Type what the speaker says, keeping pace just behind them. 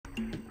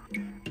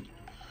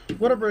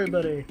What up,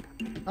 everybody?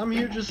 I'm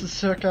here just to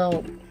check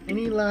out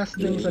any last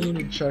things I need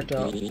to check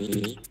out.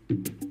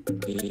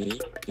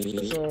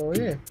 So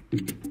yeah.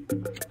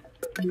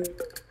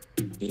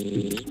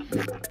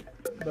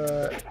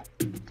 But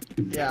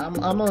yeah, I'm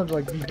gonna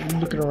like be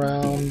looking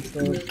around and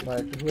stuff,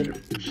 like what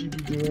she be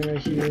doing right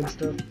here and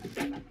stuff.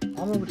 I'm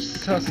gonna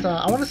just test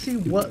out. I want to see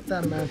what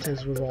that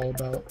mantis was all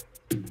about,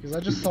 because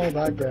I just saw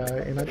that guy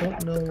and I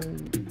don't know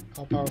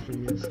how powerful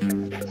he is.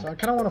 So I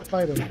kind of want to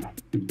fight him.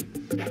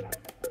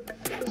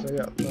 So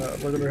yeah,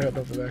 we're gonna head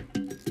over there.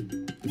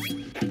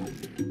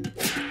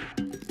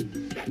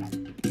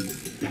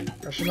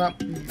 I should not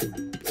be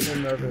so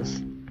nervous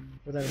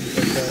with enemies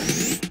like that.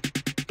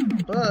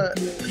 But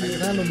I can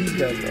handle these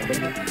guys though.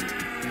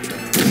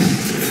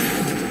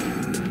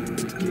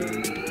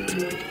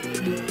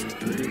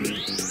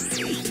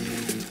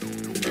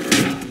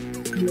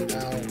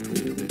 Ow.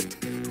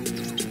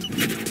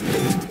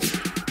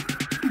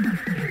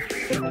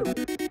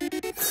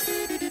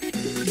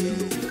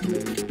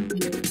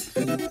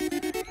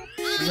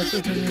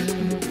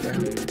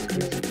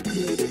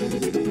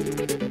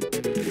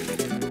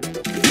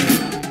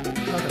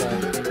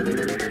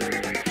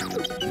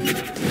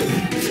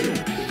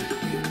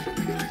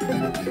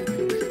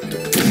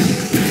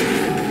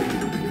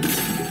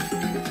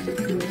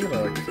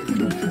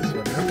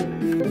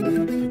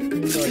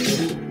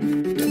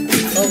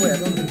 Oh wait, I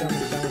don't think that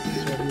was balanced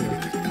this way either.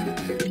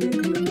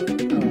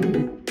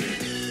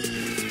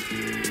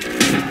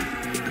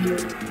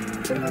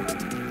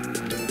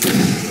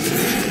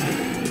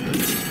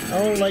 I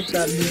don't like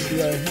that noob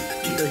guy.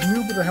 The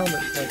noob with the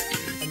helmet, like,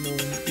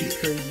 annoying. He's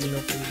crazy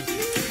enough to just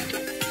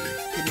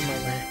get in my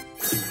way.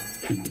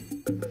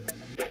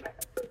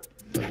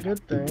 But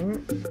good thing.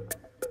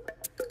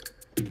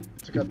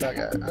 Took out that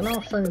guy. I know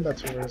I'm fighting that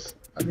tourist.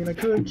 I mean, I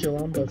could kill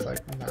him, but it's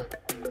like, nah.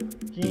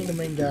 He ain't the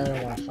main guy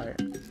I want to fight.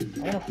 I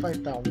want to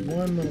fight that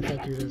one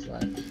motherfucker that's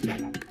like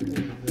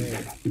over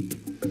there.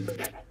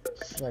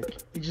 Just like,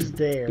 he's just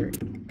there,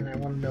 and I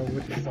want to know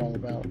what it's all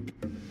about.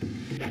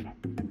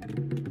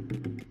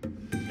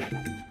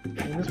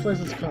 And this place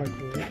is kind of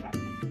cool,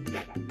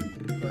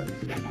 but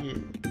yeah.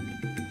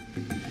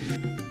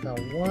 That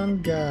one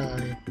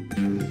guy,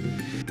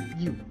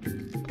 you.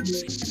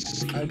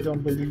 I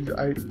don't believe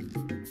I've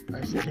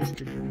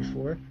tasted you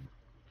before.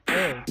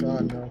 Oh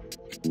god, no.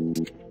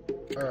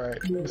 Alright,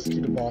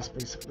 Mosquito boss,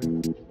 basically.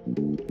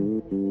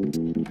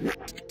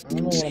 I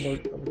don't know what I'm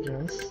up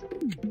against,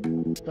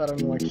 but I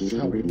don't like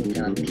how he look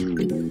at me.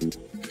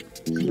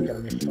 He's looking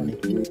at me funny.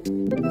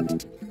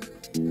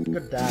 You're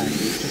gonna die.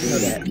 Just know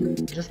that.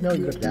 Just know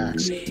you're gonna die.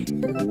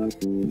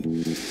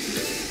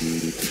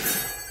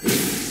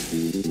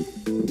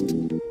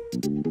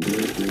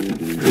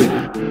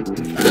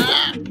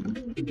 Ah!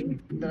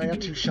 Then I got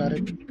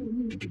two-shotted.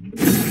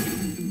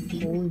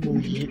 Holy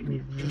moly, he hit me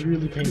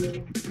really painful.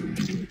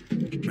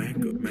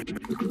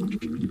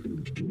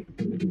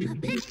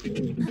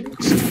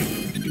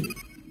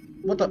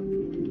 What the?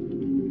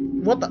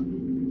 What the?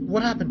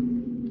 What happened?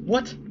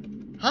 What?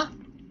 Huh?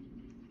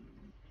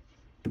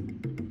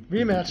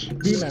 Rematch.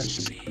 Rematch.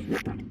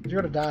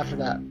 You're gonna die for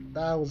that.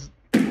 That was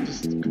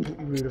just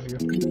completely rude of you.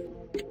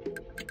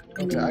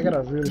 Okay, I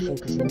gotta really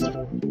focus on this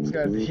fool. This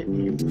guy hit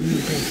me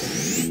really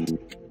painful.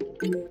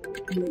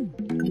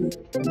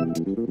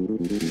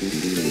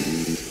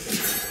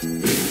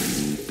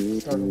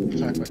 Start an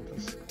attack like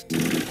this.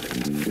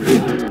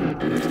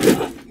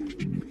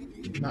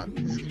 Not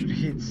this good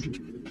hits.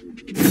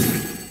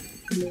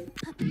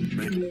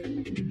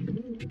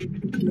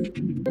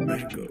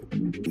 Mango.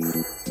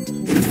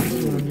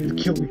 Oh, you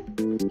killed me.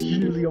 You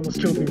really almost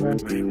killed me, man.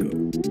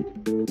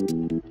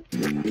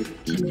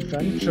 Should I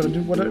defend? Should I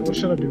do what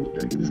should I do?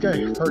 This guy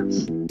hurts.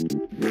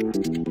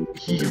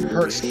 He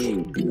hurts.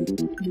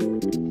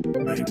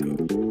 Mango.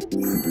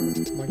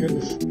 My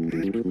goodness.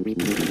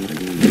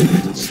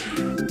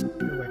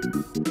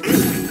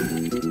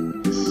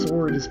 His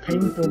sword is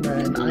painful,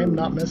 man. I am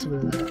not messing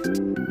with that.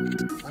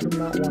 I do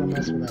not want to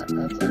mess with that.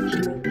 That's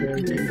actually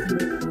very painful.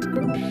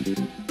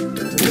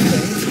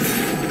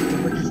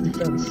 Break his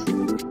defense.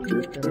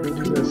 And I'm gonna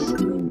do this.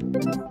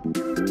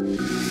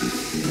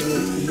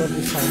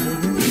 Level combo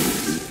here.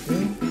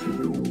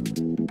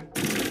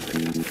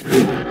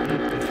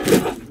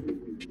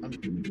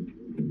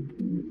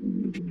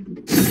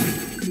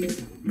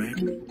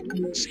 Mango.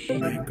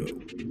 Mango.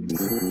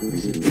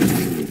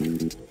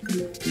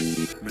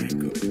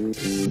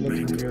 This is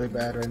looking really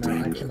bad right now.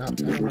 I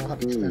don't know how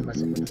to defend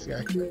myself with this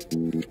guy.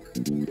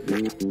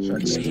 Should I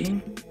poison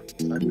him?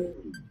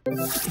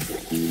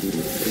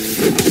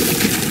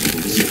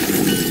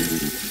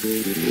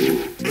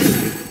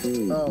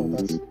 Oh,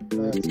 that's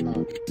not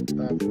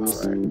right.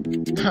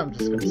 I'm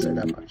just gonna say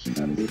that much.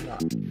 That is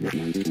not.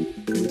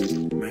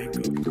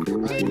 Mango.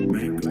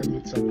 I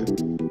need something.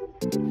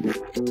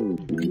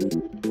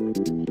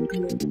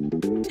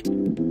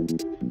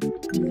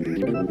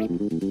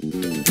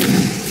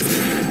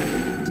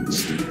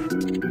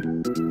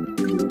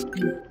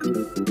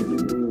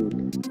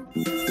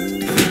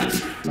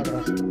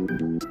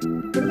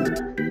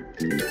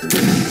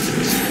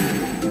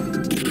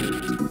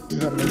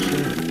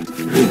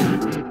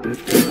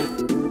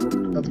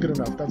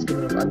 that's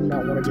good enough. I do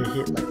not want to get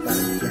hit like that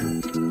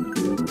again.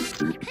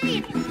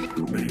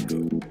 mango,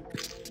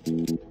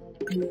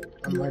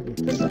 I might be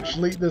this.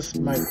 Actually, this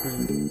might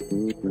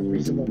be a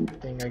reasonable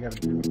thing I gotta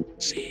do.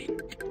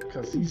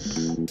 Because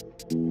he's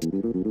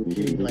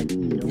hitting like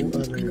no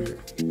other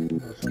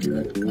motherfucker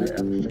right at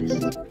the face.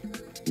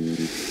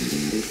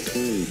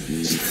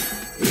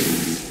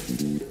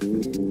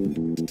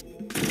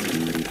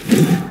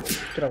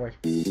 Get away.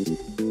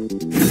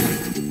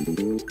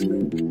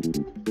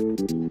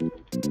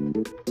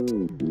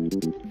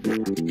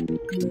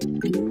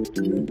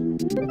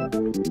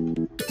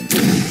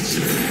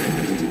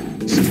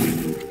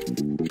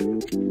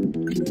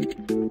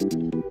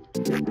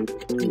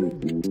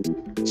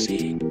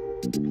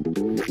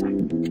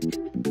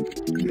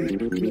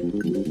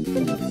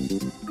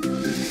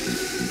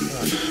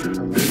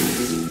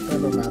 That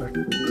don't matter.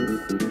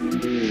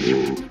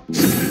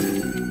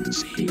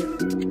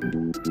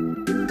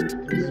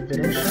 Is it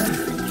video shot?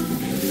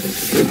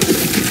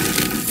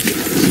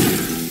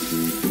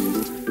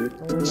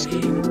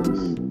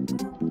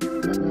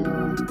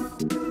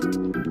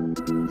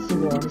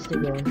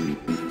 Still going.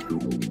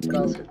 But I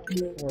was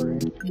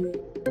worried.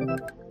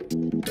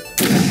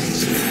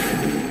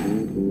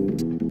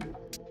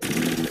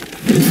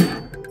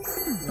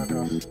 Knock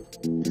off.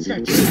 This guy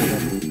killed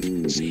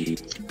him.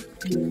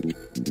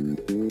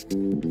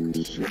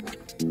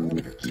 I want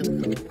to get killed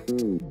though.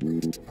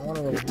 I want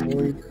to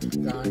avoid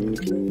dying.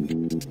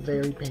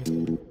 Very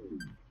painful.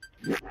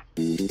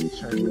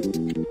 Sorry.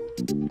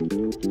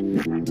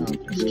 No,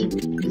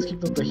 let's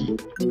keep up the heat.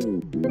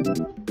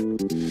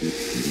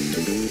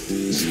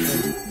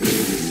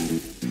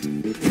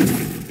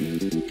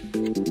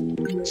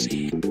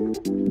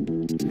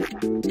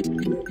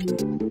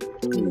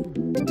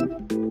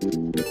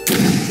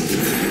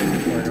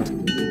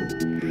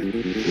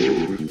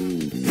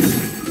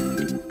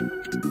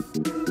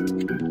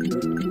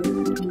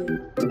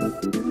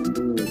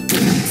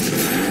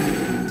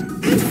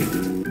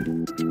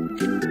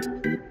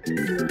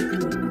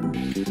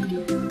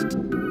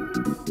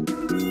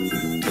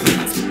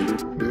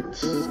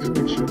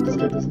 This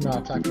guy does not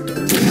attack me.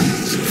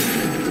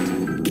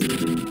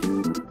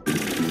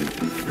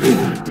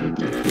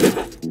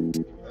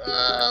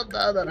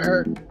 That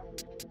hurt.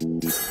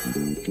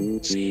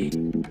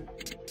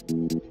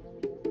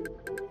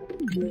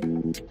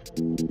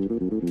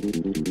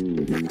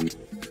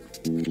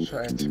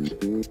 Try and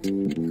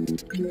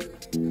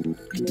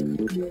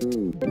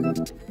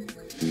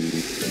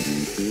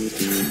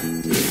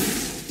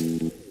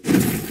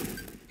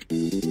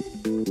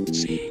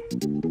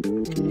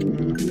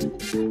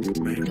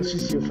let's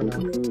just heal for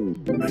now.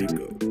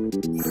 mango,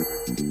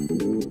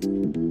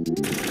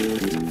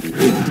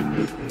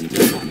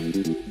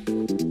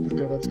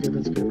 That's good,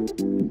 that's good.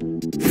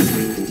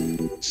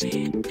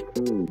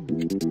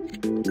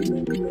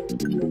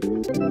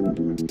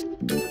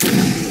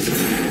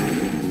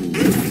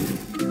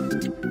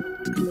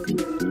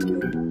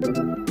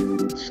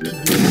 Just keep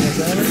doing more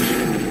damage.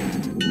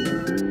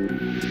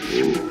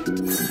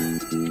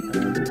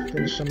 And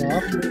finish him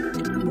off.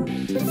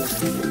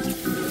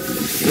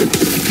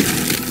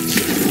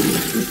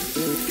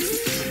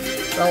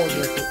 That was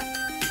worth it.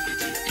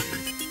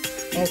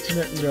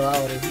 Ultimate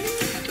reality.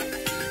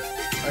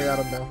 I got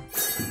him now.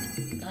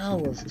 That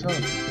was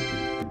tough.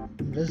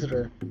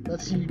 Visitor.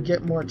 Let's see you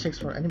get more ticks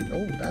for enemy.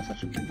 Oh, that's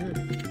actually good.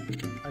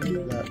 I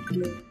need that.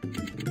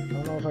 I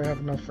don't know if I have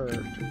enough to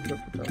equip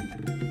it though.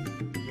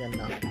 Yeah,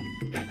 no.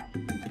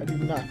 I do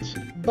not.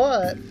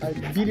 But I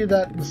beat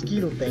that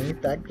mosquito thing.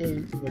 That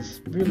game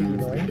was really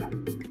annoying.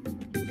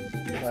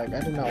 Like, I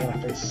do not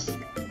want to face a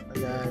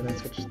guy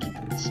that's gonna just keep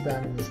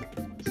spamming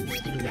his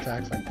mosquito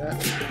attacks like that.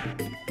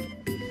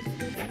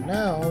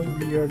 Now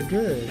we are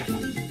good.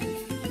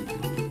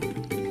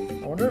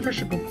 I wonder if I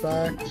should go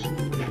back to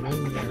the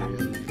main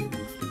area.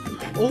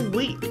 Oh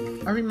wait,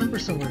 I remember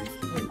somewhere.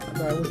 Wait,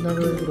 I was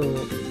never able to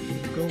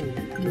go.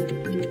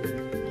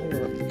 Hold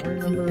up, I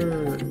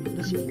remember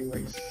this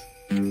place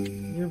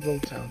near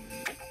Road Town.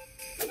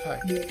 Hi.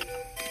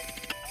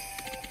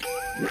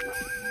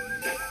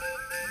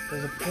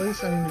 There's a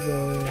place I need to go.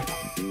 I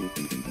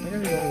think I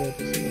need to go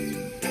to this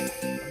place.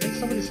 I think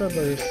somebody said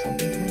there's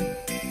something here.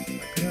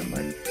 That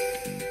might.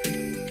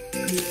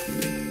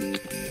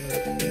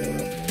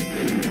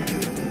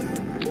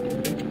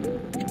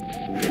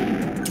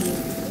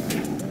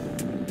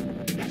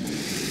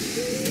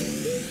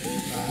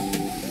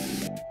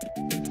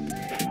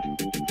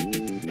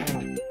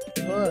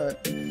 But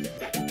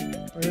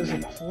there's a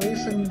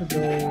place I need to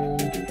go.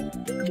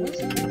 What's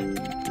it?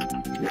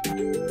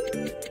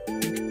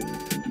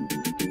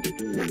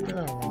 I don't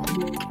know.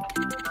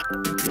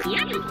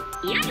 Yummy,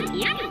 yummy,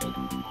 yummy,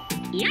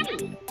 yummy.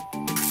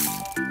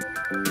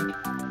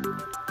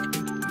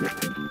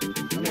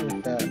 I don't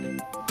like that.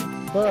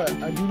 But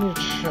I do need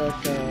to check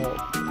out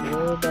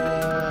where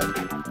that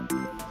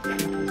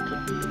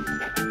could be.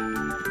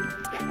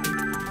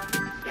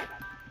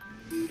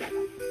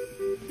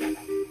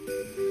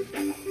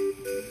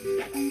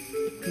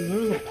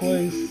 There's a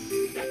place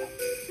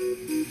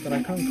that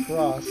I come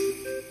across.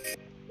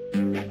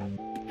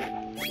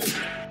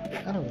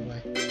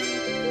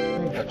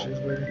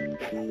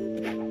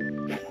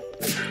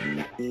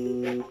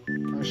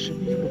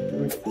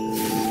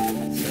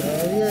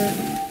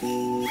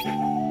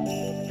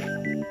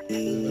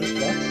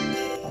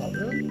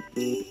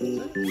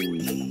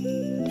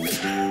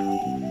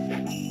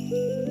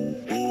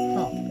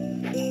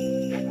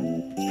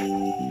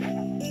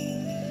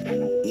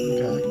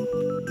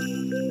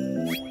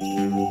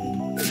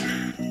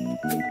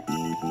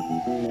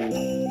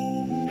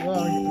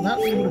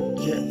 able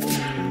to get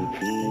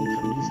anything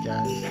from these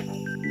guys.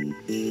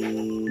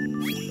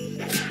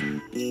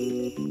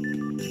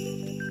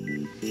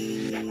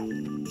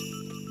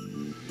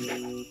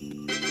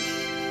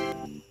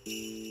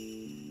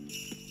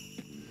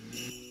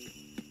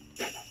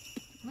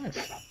 Nice.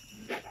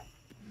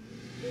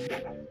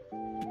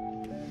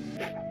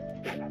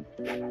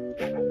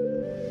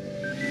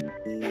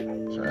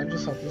 Should I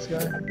just help this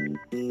guy?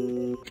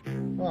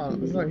 Wow,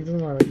 it's not, he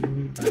doesn't want to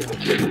meet by now.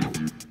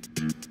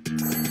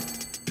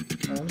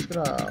 I'm just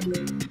gonna...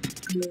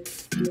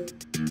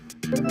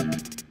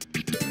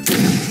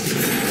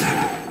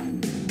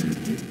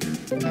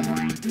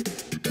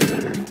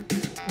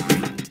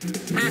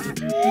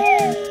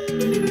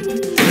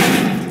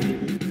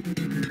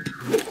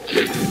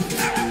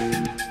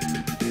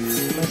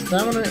 My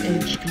stamina and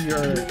HP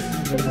are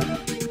even.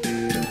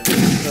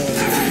 So...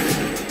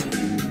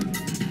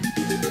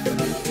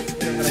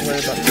 I'm not gonna worry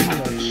about too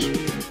much.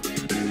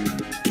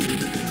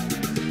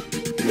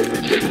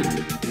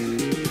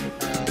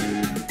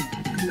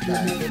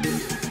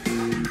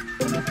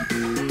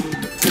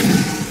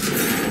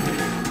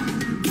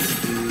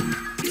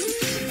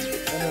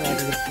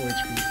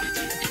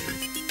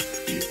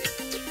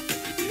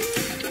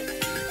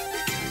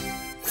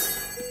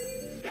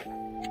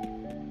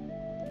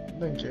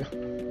 Thank you.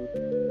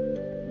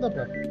 No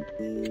problem.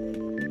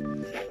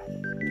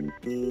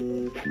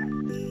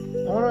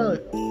 I wanna,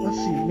 let's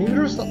see, maybe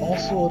there's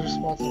also other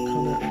spots that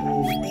come at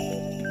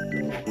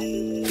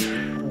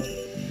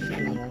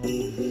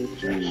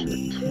check shit.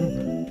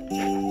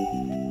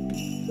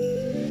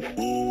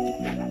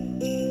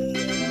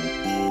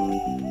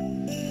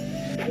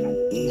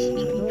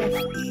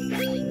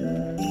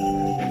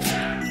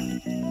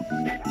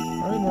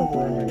 I don't know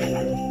where I'm gonna go.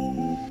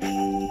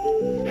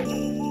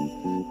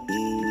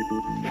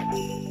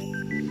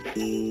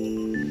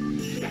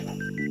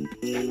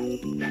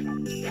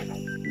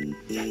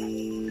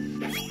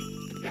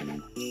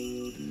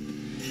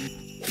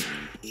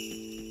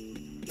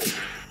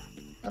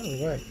 Out of the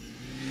way.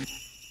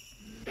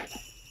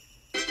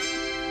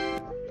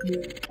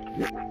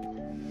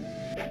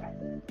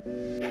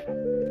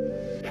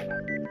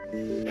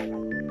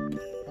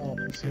 Oh,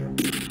 let's see.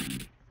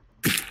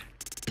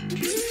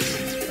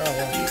 Oh,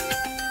 wow.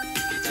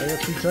 I got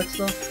 2 text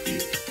stuff?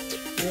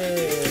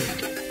 Yay!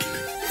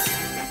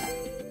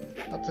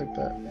 I'll take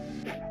that.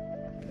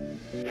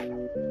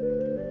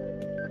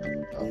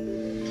 Oh. I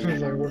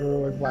was like,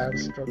 wondering why I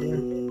was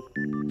struggling.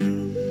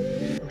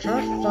 I'm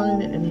trying to find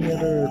any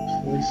other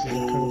places that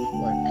kind of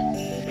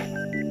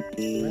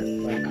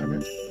like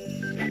comment.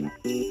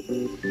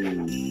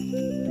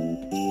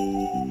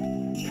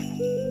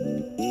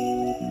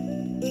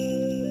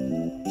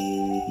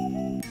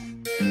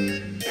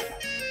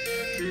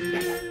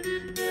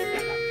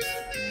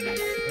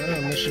 I don't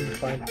know, mission to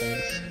find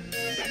things.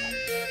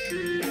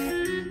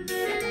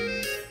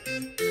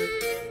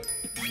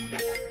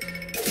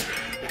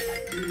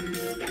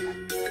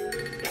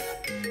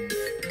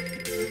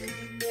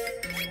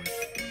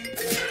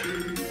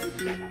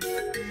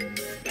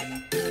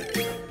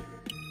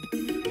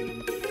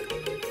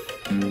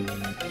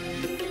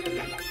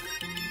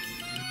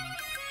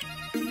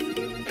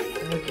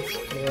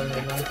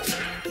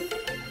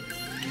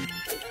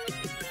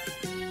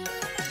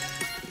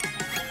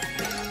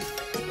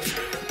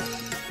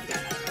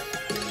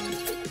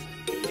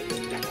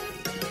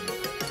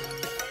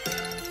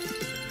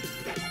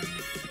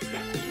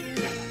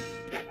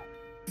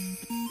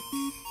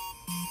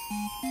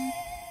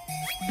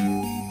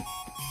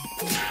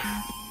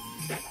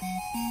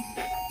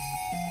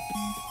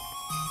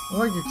 I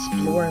like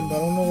exploring, but I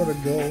don't know where to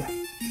go. I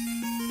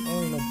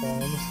don't know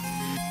bombs.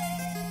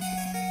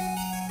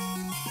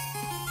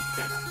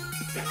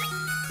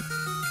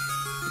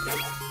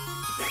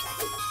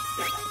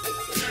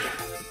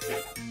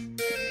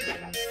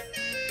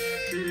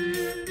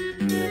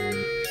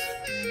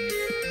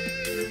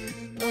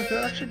 Oh, I could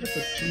actually get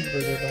this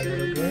cheeseburger if I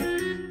wanted, right?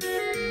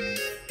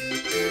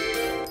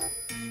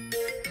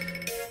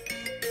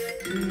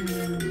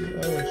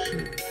 Oh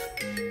shoot.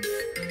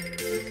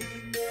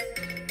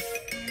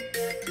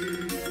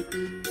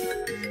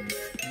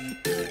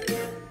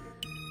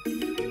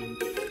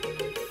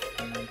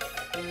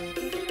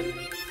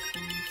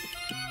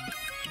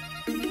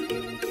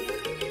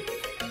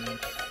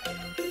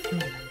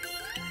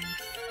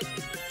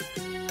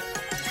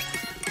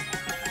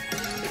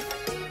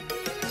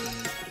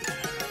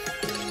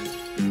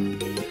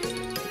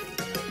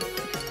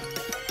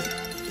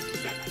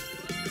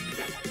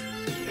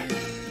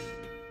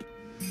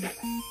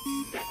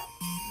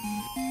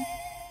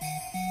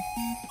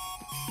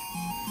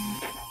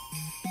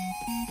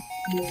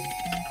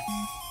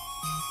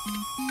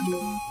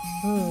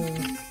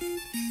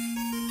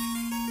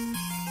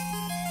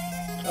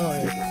 Oh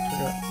yeah,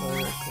 forgot.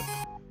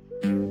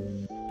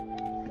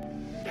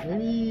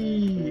 Maybe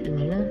in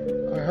here?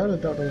 I highly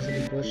doubt there was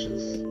any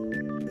bushes.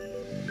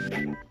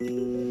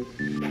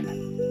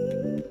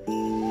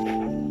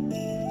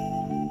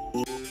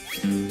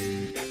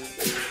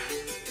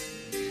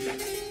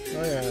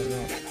 Oh yeah, no.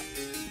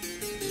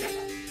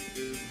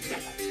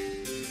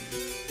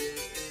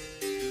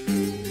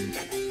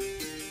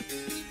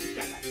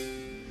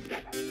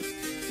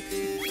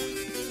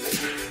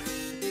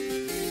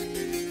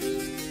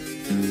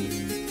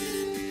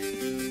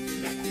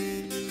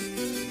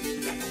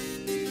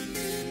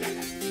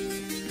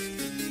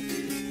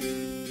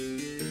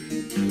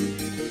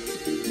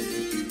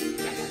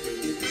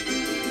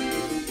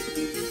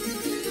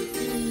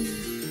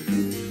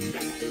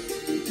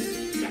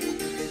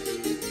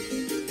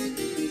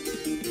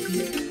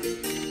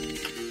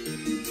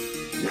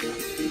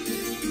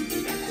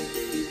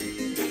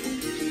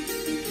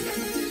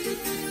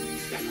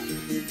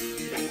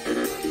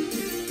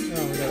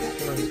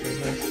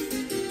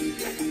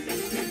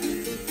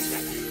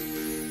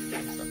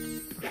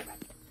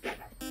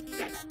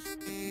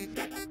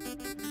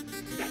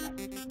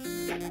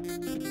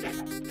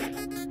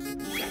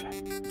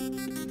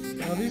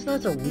 these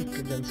knights are weak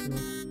against me.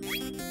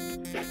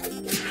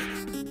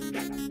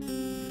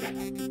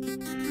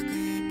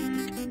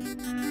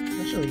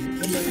 Actually,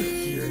 what's over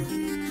here? I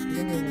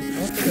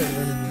don't think I'm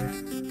running here.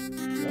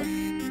 What?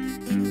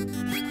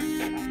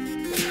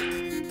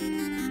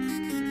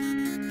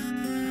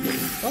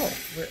 Oh,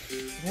 wait,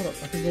 hold up,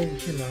 I can go over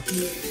here now.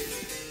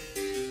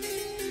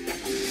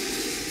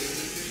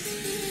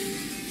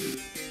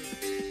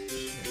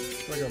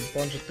 It's like a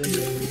bunch of things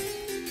over here.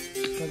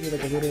 It's gonna be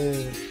like a little...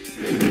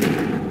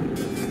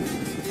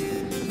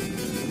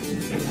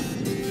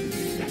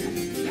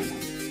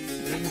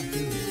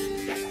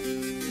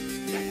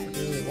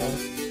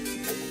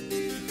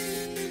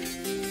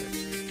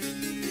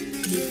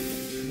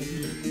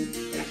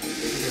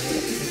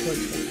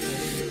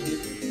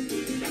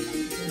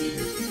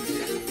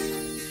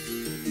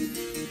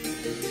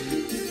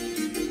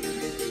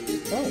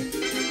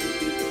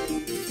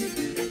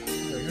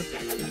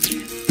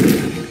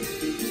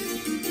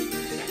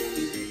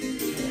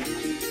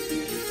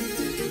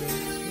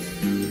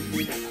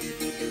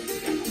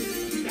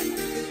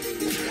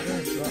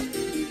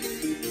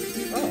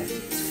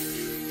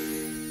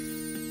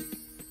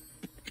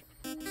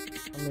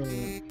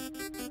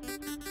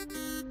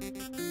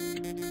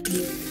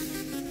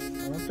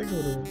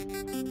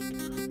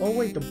 Oh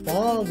wait, the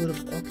ball would have.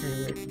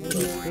 Okay, wait, hold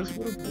up. This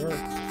would have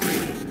worked.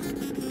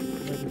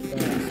 Like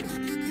that.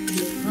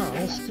 Huh, I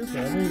was stupid. I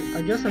mean,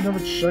 I guess I never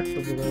checked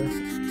over there.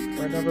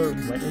 Or I never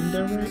went in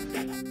there, right?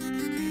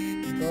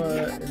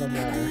 But it don't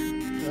matter.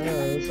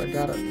 Yes, I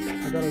got it.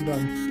 I got it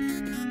done.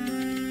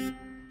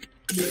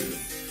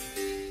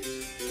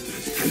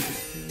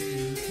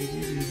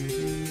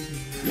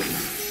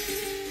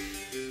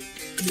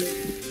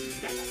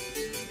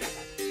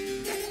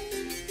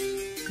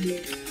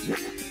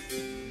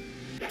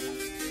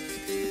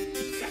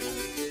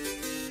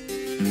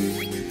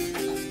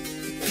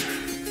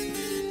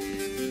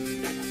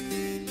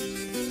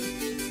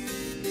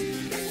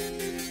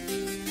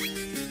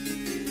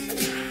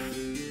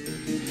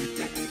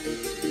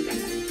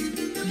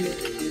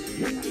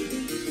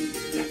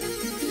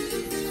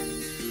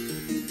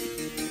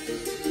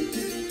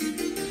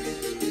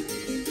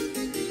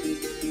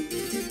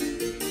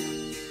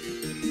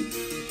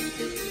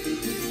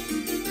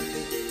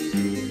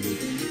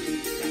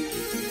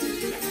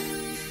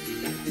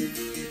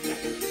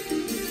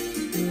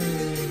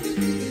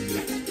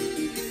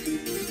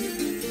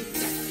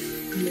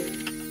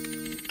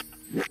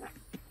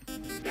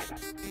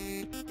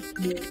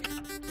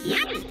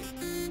 Yummy!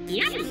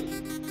 Yummy!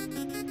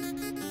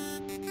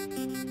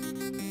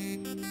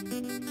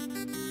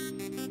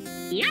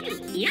 Yummy!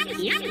 Yummy!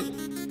 Yummy!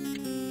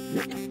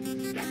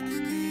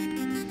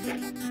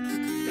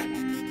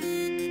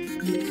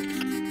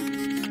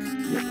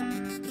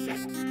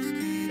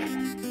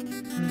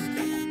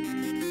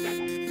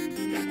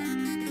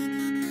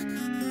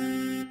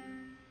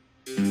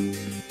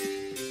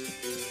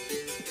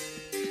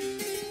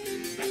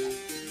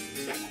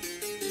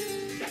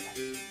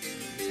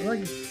 I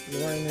like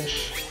Warnish.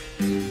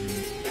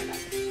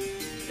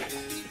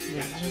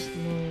 Yeah, just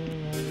no.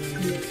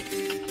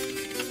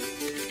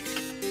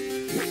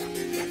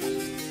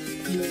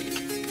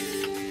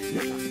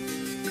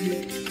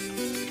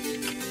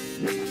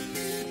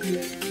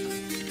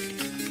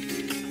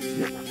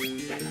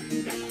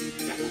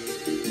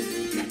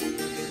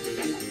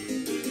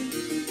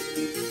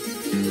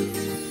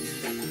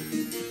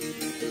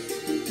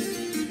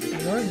 I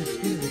already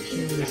defeated the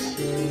king,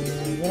 so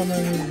what am I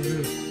going to do?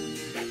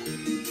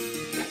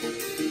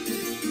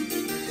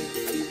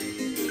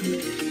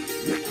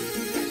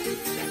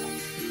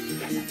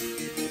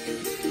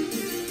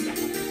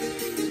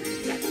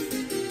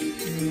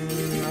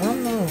 I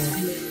don't know.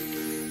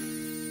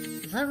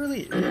 Is that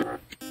really it?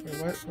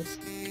 Wait, what's...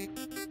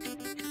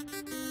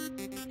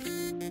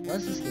 Why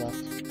is this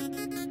locked?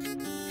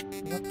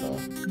 What the...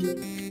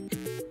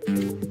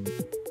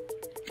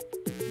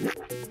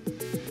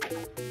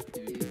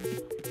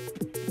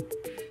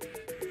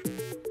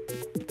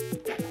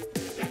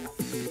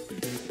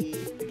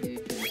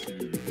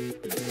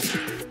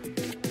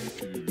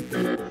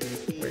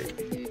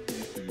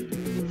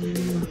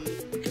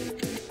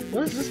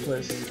 What is this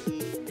place?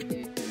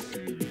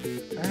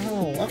 I don't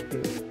know what to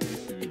do.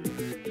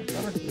 I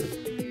thought I did.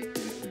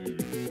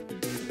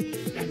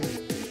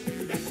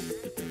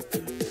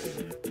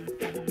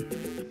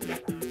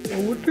 Oh,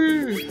 what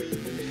is?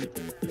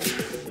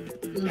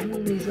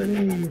 What is I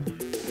need?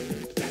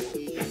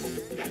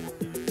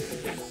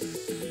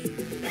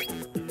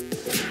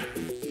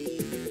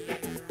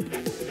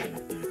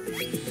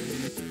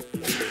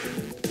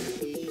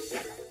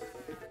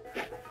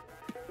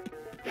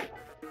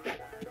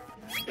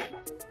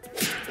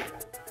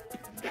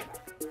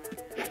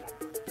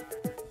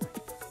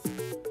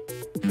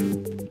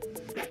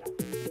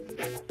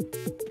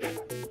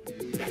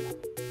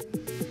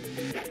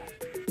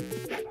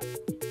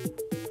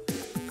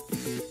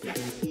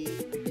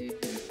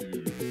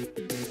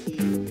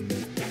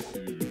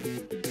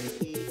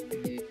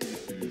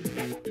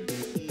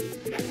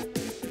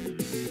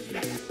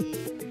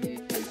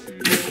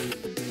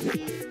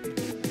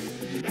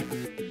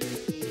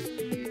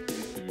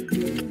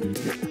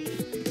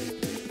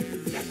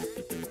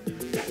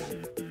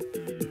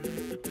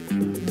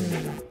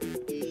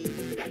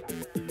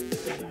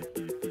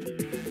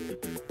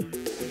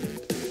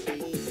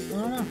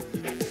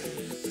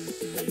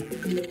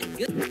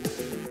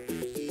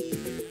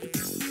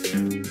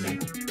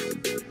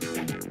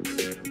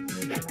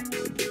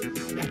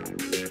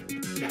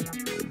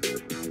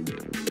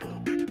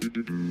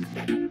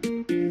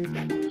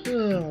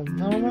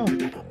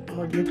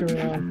 like looking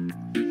around.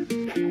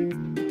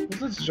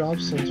 What's this job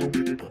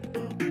center?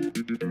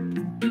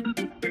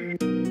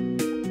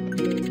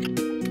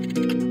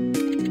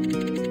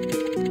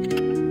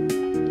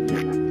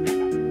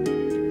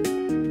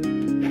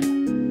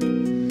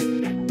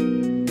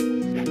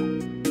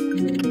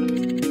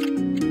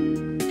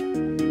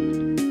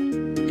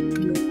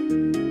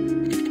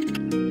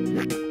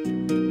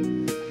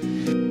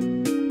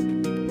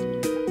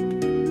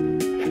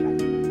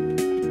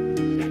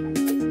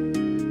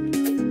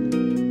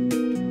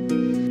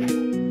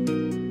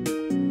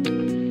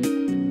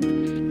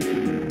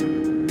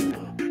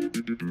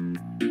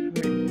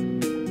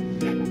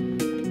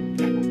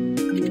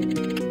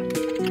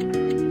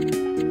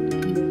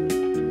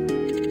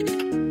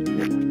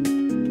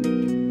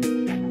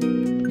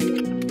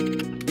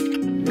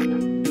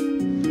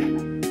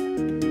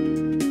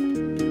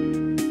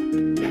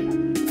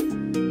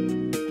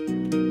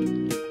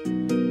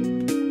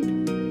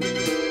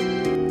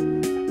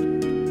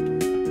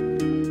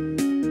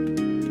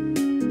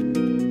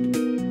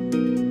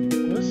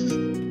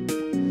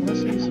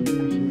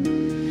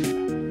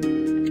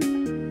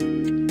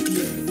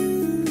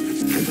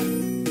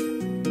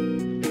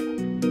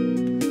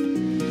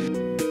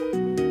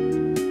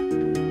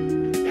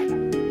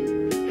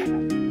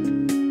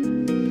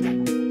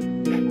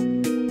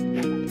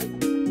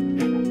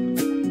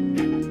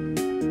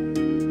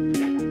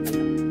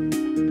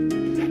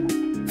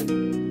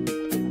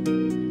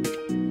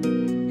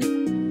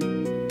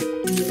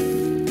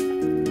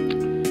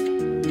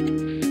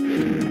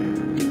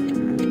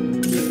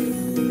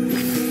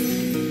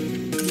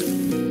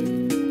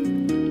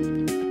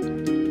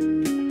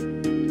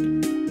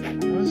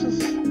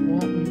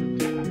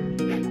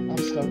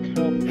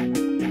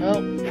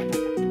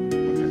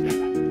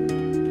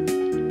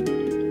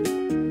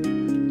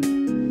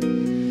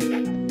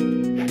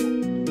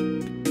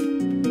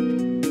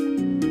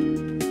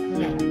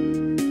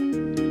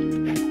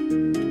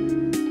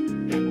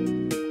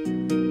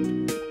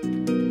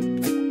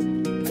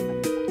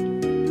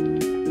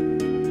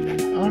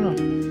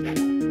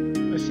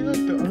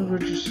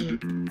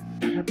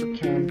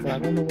 I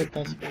don't know what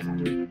that's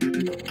supposed to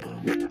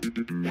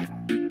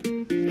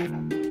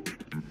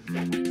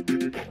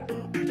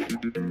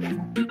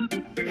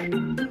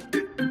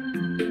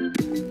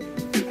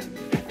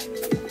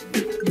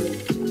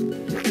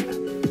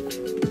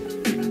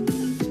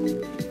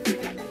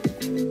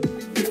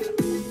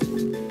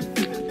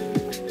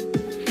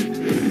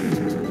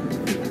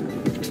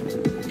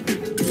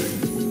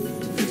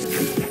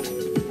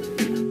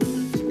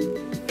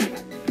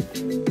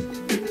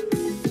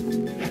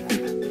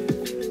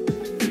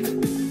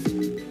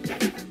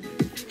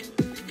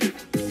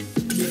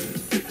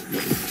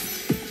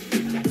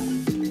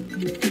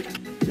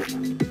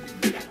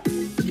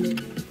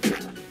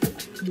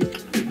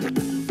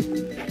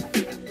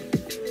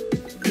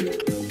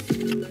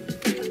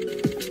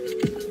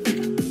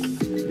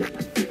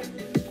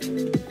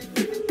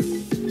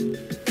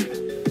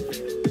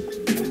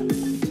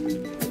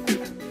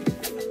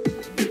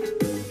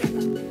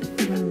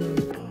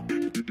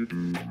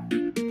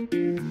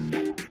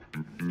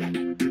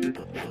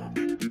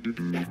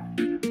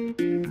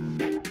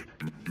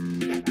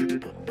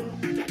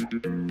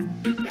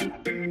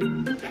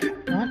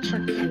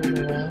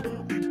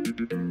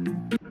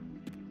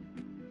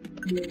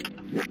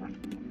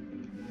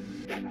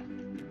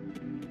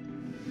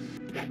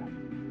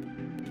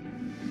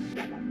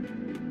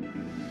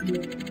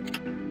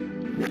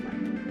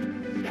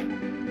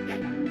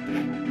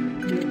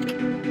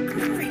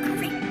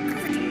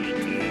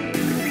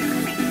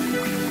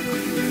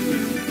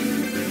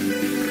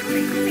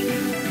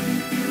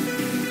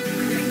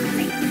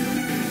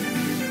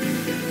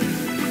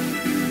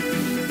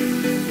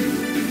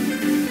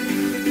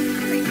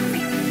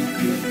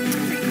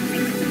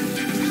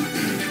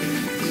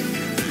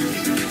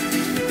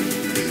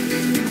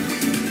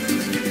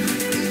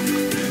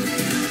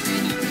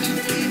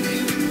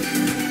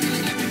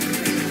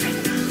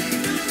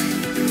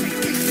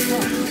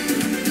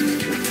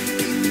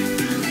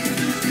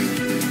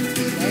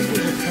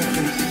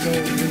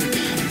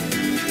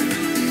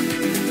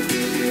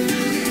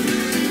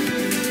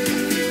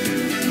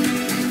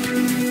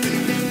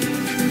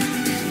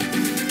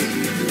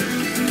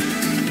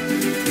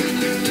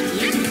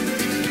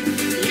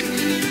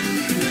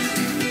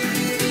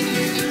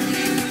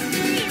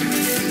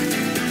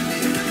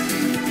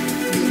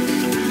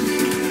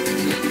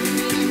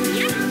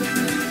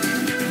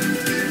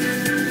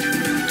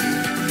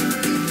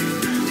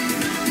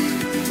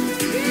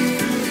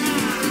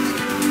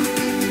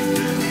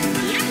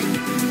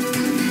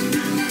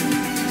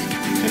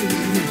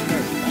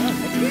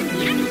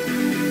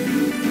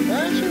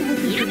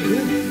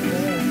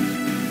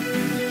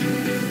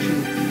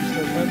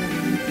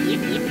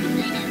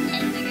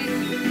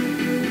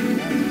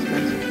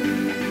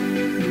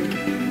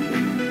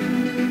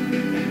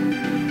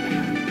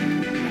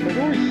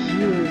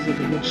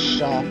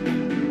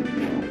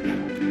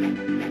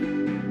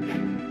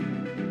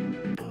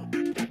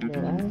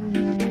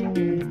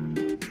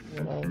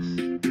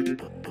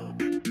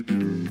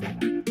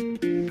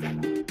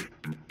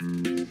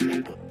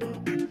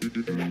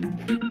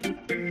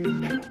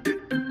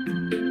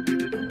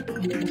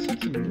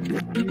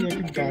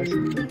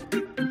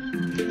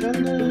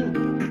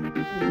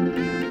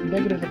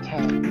negative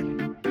attack. I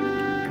mean,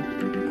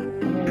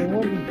 it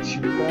won't be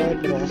too bad,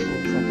 but also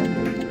it's not that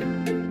good.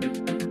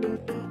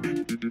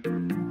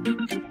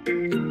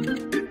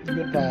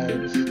 Good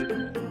vibes.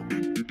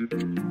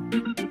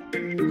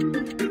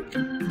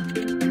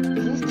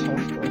 This is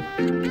tough though.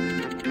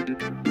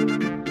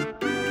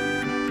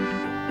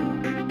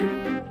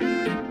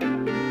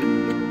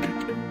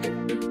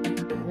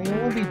 I mean, it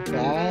won't be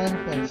bad,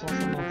 but it's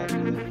also not that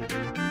good.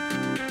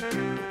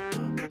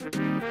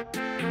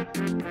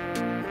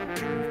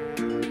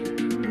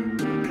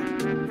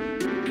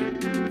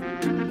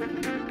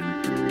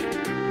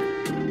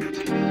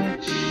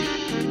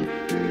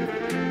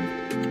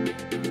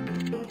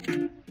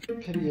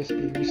 Pity SP.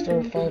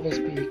 Restore 5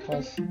 SP,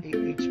 costs 8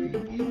 HP.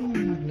 Ooh,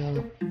 no.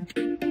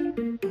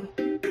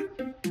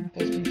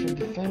 SP for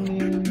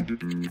defending.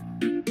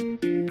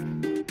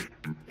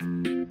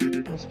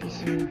 SP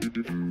soon.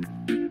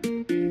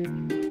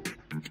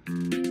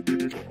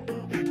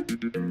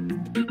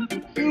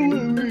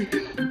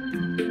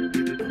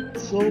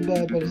 So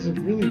bad, but it's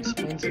really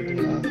expensive to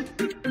have.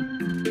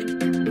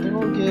 Then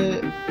I'll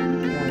get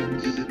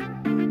ones.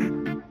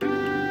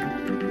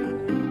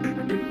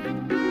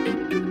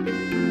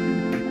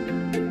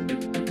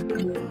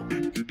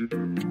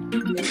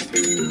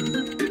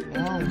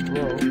 Now I'm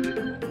broke.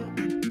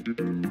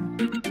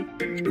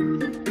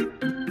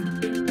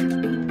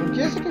 I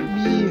guess I could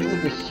be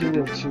like a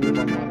hero too if I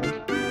wanted.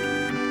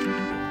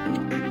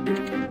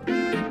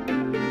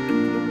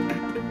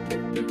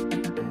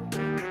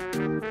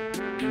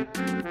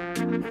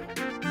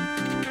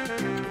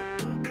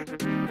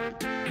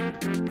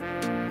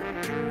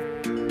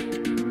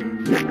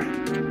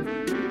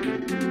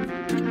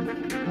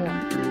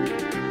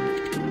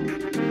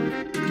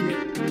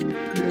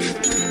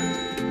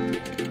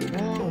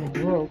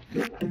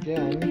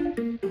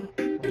 Again,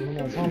 who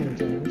knows how many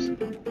times.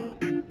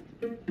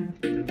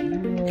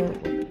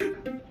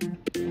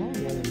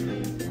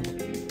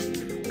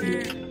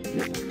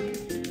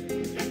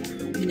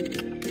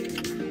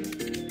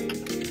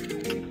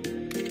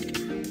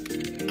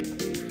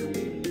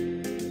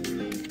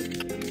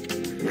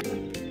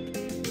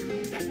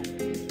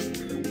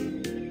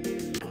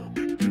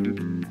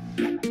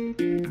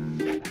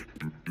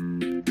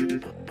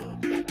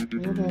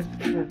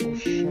 Purple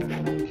shell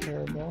I don't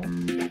care about.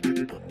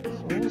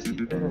 What's the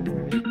better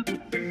way?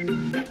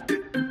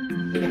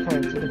 To the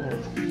cards, to the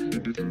cards.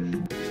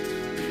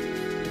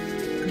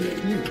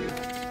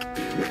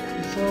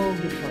 It's all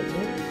good card,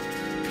 right?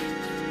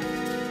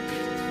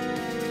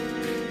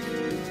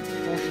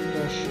 Fast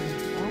reduction.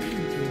 I'll be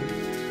good.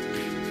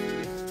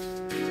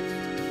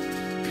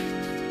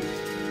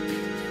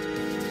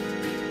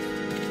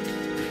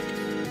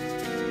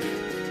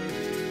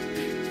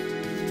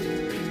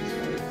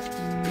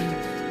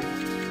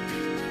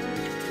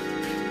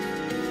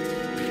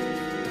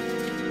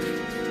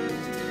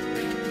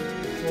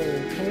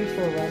 Play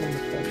for a random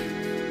effect.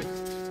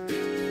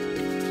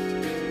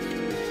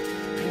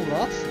 Oh,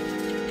 lots?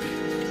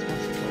 This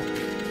one's cool.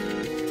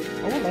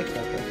 I would like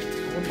that though.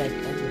 I would like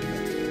that.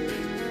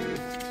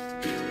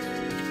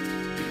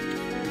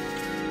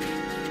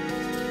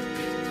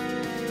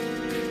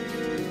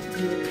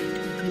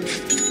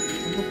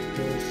 Look at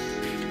this.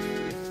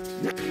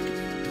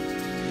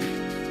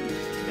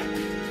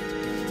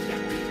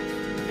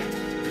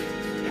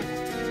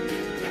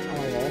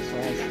 Oh yeah, that's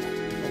fast.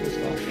 That was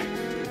fast.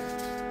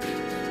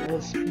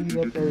 Let's speed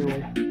up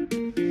everyone.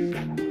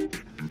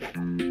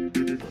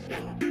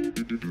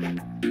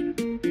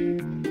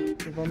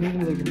 If I need to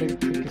like make a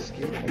quick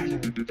escape, I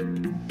can.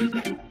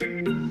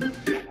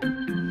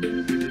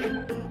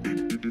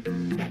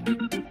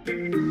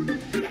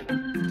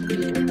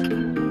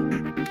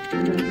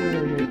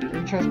 Are you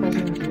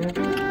trespassing into the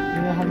airport?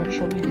 You know how much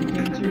trouble you can get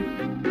into?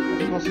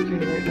 I'm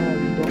prosecuted right now,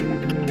 you don't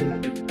even know.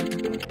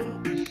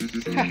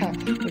 Haha,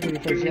 look at your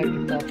face, you haven't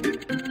given up.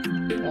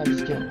 I'm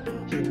just kidding.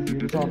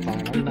 It's all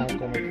fine. I'm not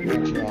gonna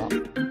let you out.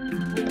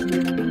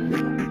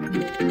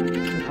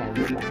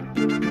 We're fine.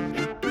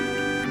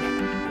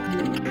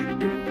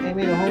 They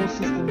made a whole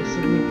system of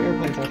signaling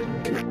airplanes after me.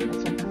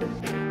 That's so cool.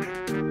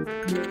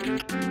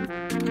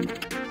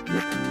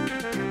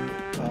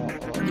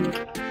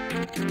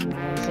 I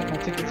set my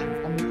tickets.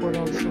 I'm recording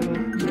on the solo.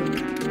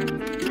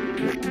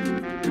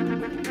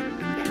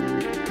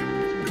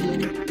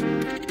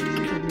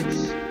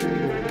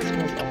 It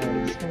smells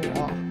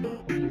off.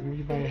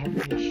 Everybody have to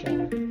get a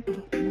shower.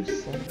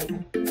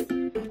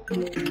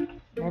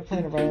 My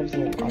plane arrives at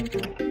I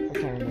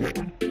can't wait.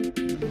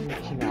 I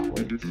cannot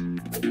wait.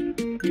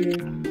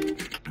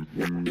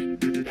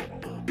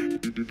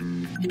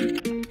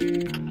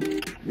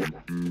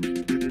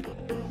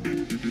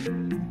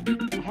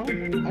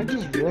 I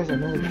just realized I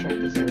know where the track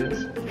this area is.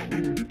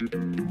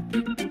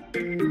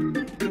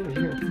 It's over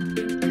here.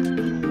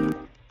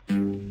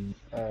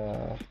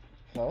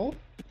 Hello?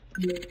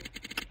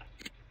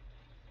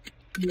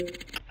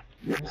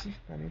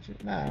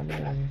 Nah, I'm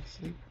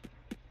asleep.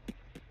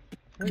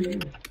 Where are you?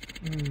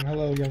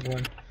 Hello, young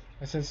one.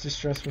 I sense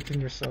distress within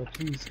yourself.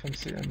 Please come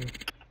sit on me.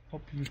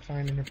 Hope you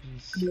find inner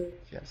peace.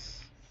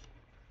 Yes.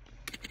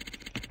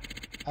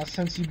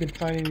 Since you've been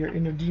fighting your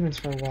inner demons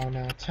for a while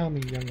now, tell me,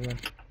 young one.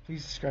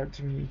 Please describe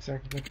to me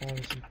exactly what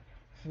bothers you.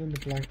 Fill in the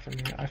blank for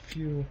me. I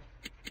feel...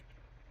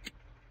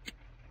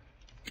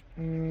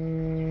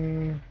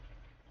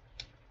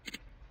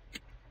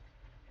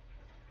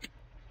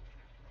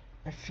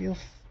 I feel...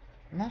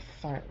 not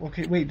fine.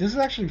 Okay, wait, this is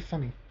actually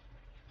funny.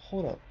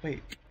 Hold up,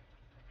 wait.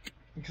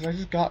 Because I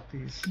just got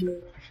these.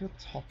 I feel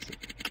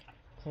toxic.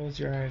 Close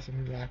your eyes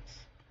and relax.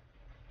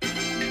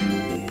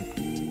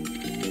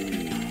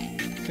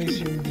 Face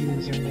your own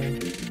demons, young man.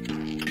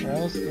 Or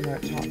else they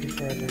might taunt you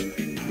forever.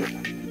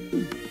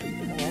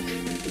 What?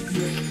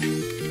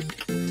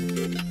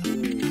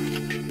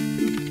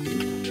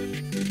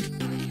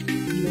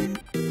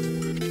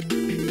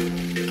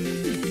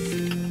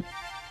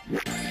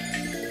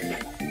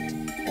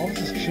 All this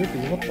is trippy.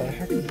 What the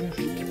heck is this?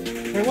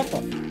 Wait, what the?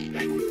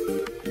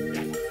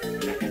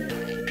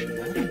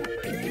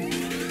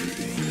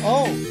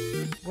 Oh!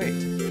 Wait.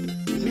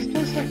 Is this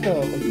place like the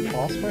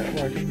boss fight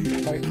where I can be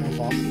fighting my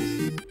bosses?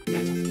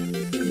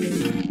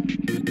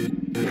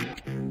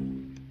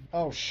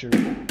 Oh shoot. I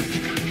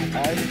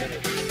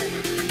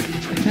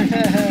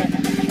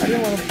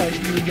didn't want to fight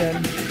you again.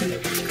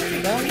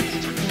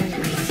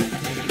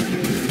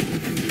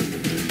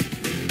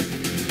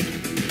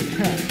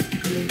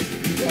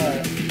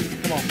 Alright,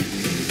 come on.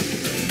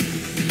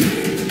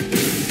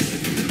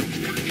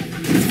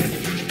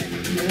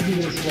 I'm gonna do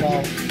this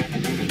without...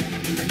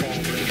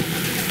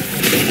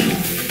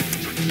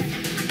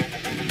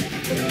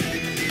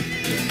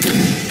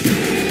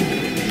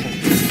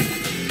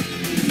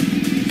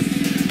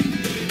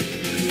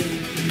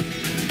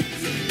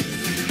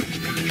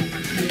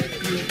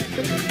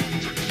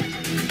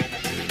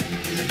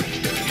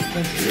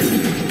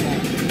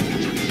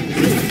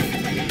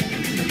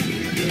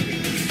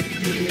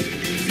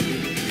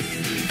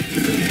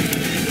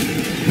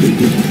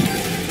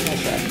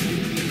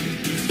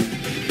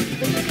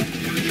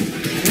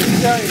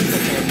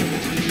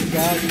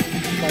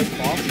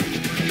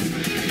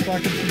 So I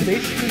can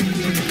basically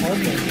use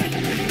hardware.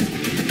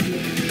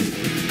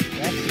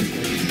 That's nice.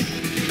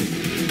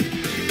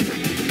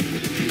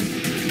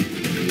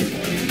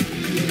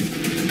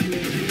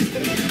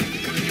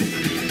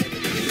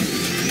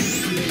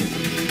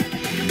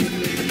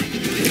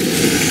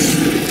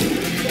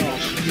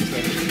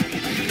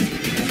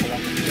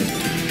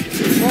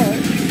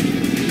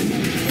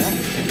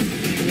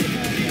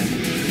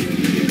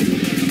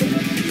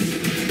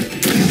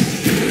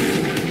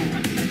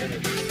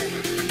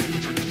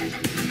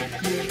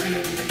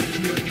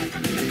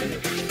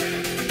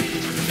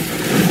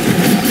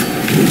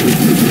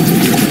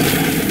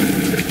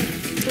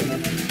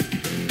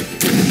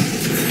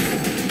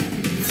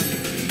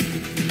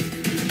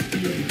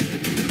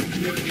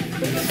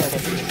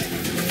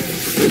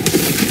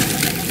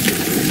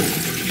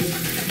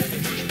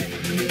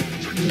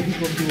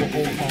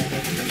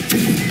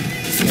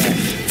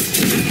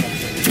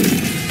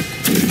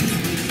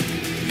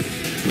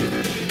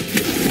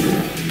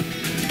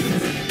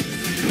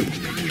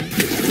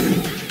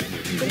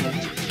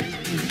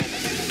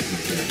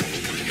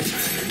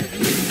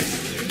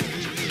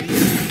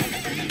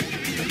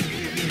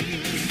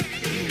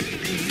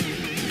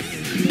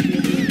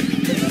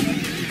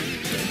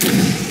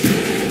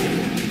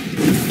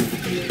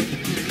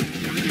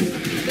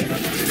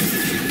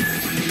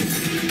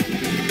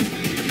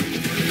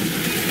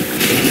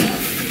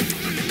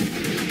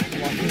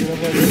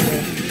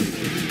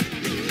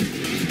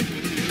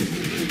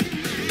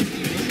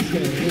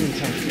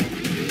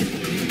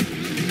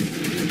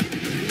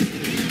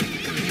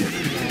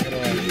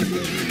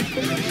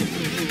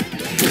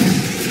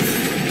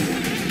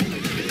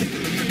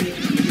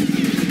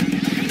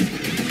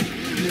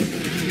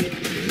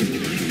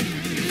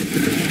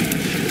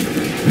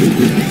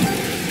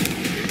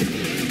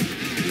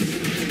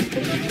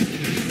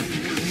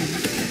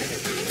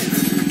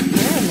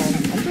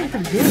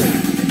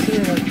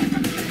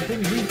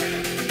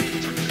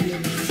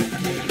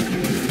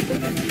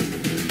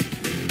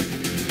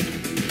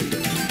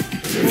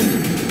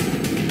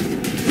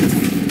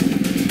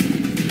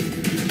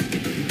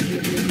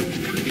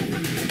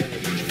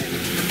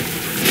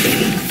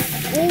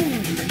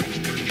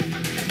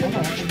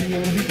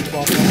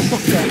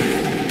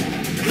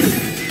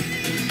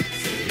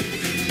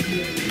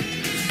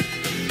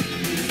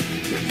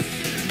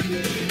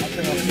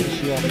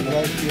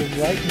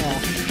 Right now.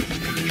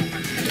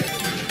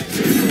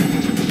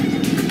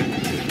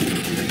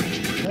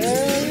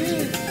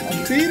 Hey, I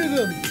beated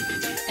him!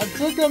 I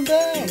took him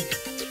down!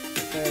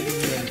 I didn't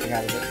get anything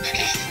out of it.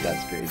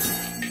 That's crazy.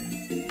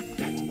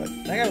 But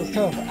that guy was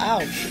tough.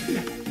 Ouch!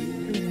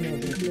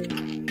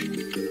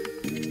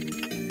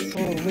 So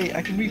wait,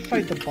 I can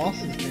refight the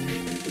bosses then.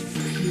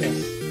 Yes.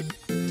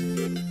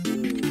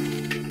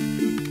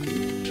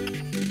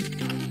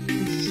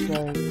 This is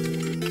strong.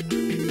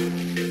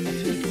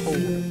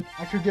 I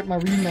could get my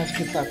rematch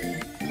with that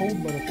cold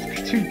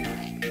motherfucker too.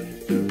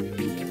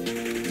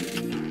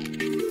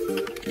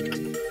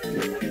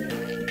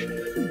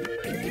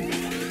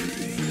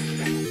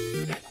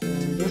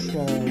 This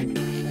guy,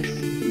 I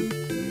see.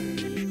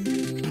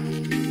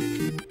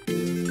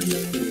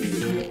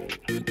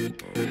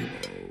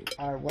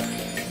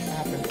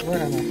 Where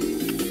am I?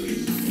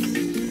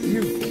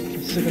 You!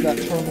 I'm sick of that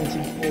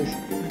tormenting voice.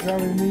 You're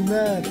driving me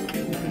mad! Is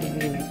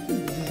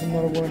this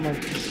another one of my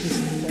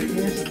persistent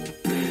nightmares?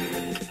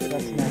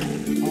 That's enough.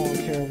 I don't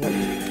care what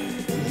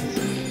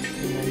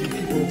you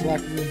people in Black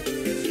Room.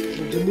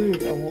 So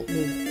delude, I won't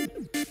live.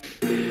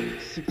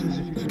 Sick to the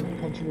future of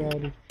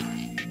punctuality.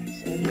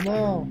 So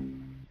now.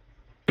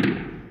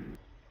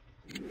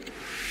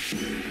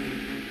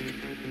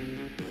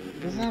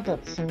 It doesn't have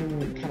that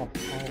same kind of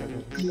power,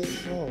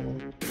 so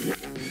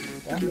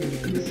that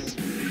means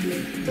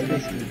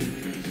basically.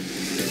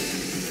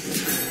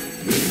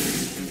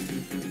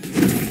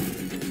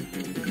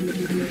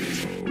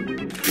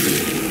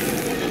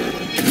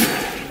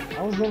 I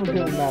was never good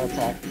at that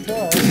attack,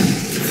 but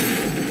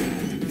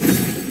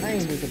I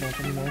ain't weak enough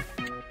anymore.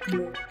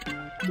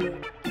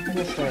 I'm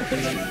gonna start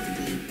with it.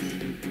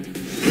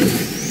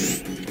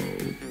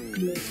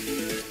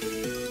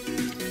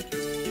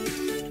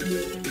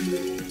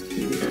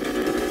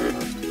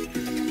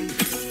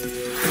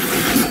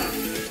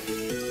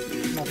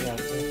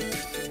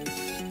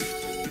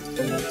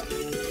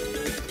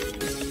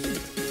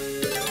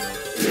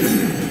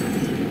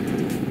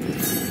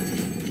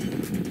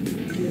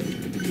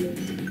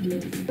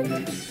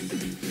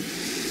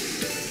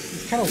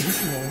 It's kind of weak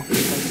now,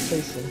 like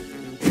face him.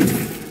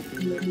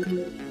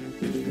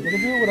 We're gonna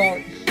do it without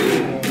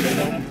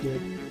that would be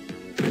good.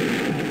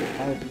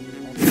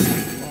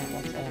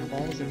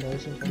 That was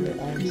embarrassing for me.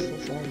 I'm so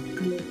sorry.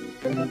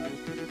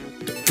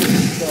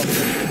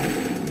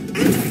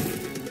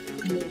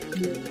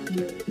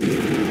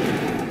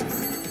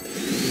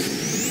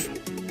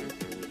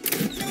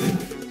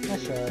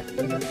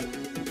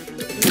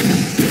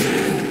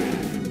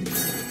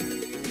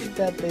 Get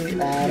that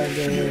thing out of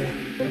there.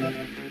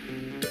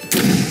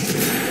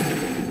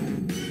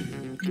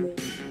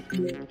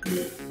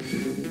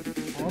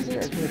 Honestly, I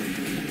could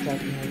attack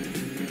him.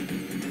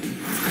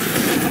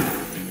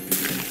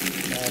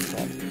 That's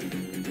up.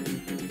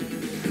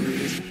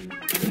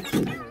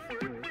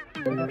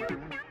 But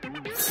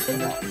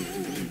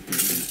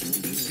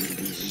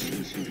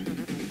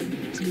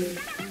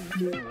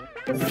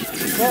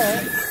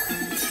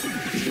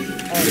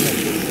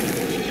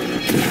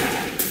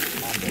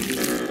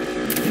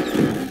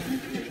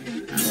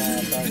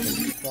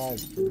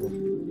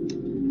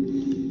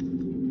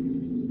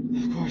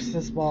of course,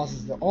 this boss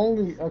is the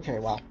only. Okay,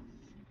 wow.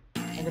 I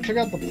can check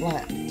out the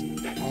plant.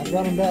 I've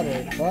gotten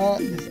better, but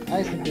his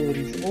ice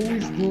abilities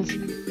always does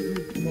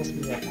mess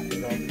me up.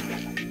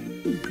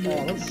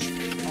 Yeah, let's.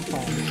 I'm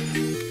fine.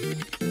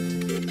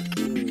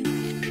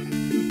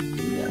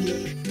 Yes.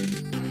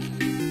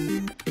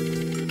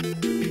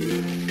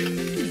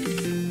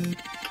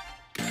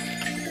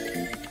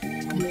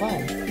 I'm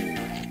fine.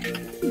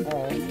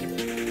 Alright.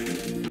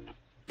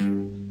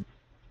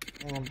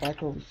 And I'm back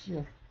over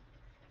here.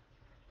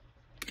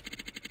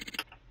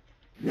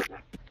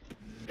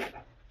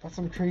 That's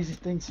some crazy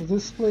thing. So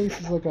this place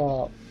is like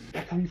I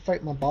can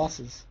refight my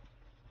bosses.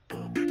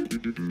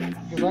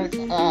 Because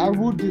I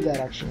would do that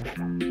actually,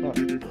 but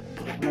I'm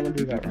not gonna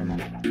do that right now.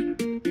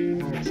 I'm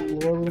gonna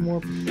explore a little more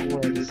before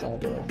I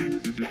decide to.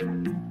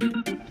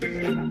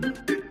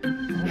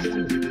 Let's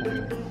do this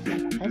plan.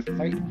 Can I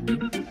fight you?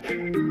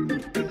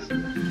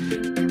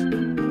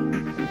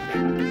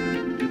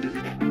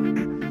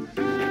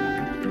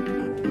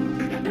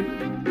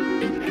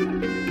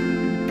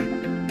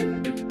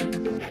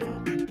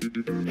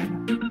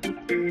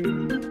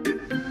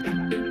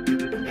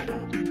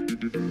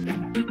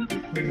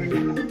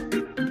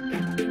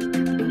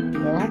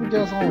 I hope you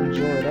guys all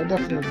enjoyed. I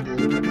definitely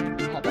did.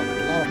 Had a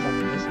lot of fun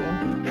with this one.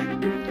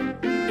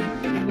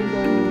 Even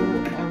though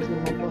I was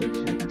getting my butt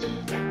kicked.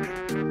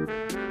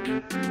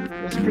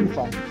 It was pretty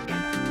fun.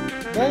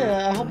 But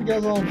yeah, I hope you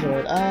guys all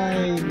enjoyed.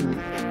 I'm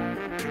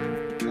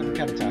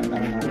kind of tired. I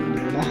don't know what I'm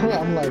doing now.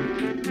 I'm like,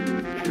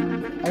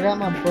 I got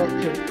my butt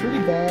kicked pretty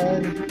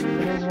bad in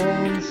those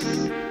rounds.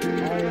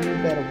 I need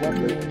better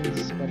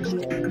weapons, better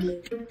stuff.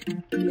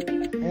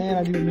 And I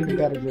do need a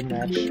better good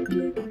match.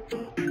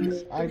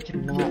 I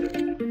cannot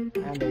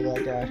handle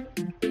that guy.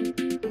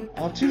 I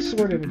have 2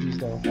 sword energies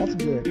though. That's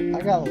good.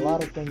 I got a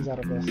lot of things out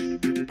of this.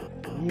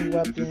 New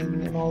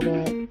weapon and all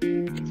that.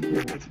 It's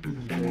good. It's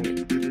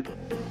great.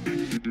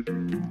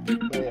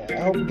 But yeah,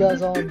 I hope you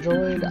guys all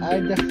enjoyed. I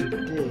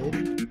definitely did.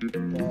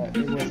 But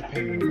it was a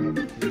pain in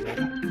the neck.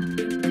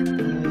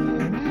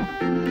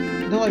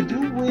 And though I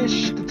do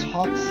wish the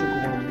toxic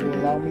one will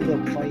allow me to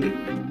fight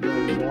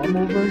the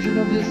normal version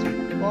of his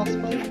boss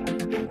fight.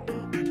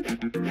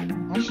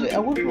 Actually, I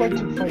would like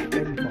to fight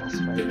every boss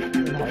fight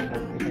in hard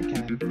mode if I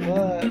can,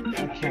 but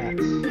I can't.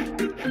 So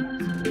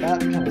that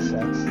kind of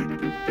sucks.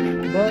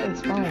 But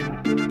it's fine.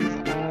 I don't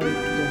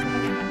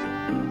mind.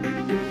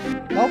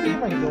 That'll be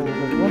my goal.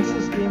 Like once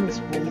this game is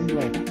fully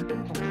like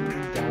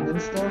completely done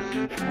and stuff,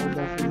 I'll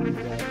definitely do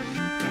that.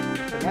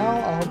 For now, I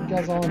hope you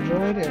guys all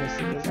enjoyed, and I'll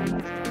see you guys on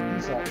next time.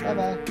 Peace out. Bye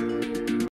bye.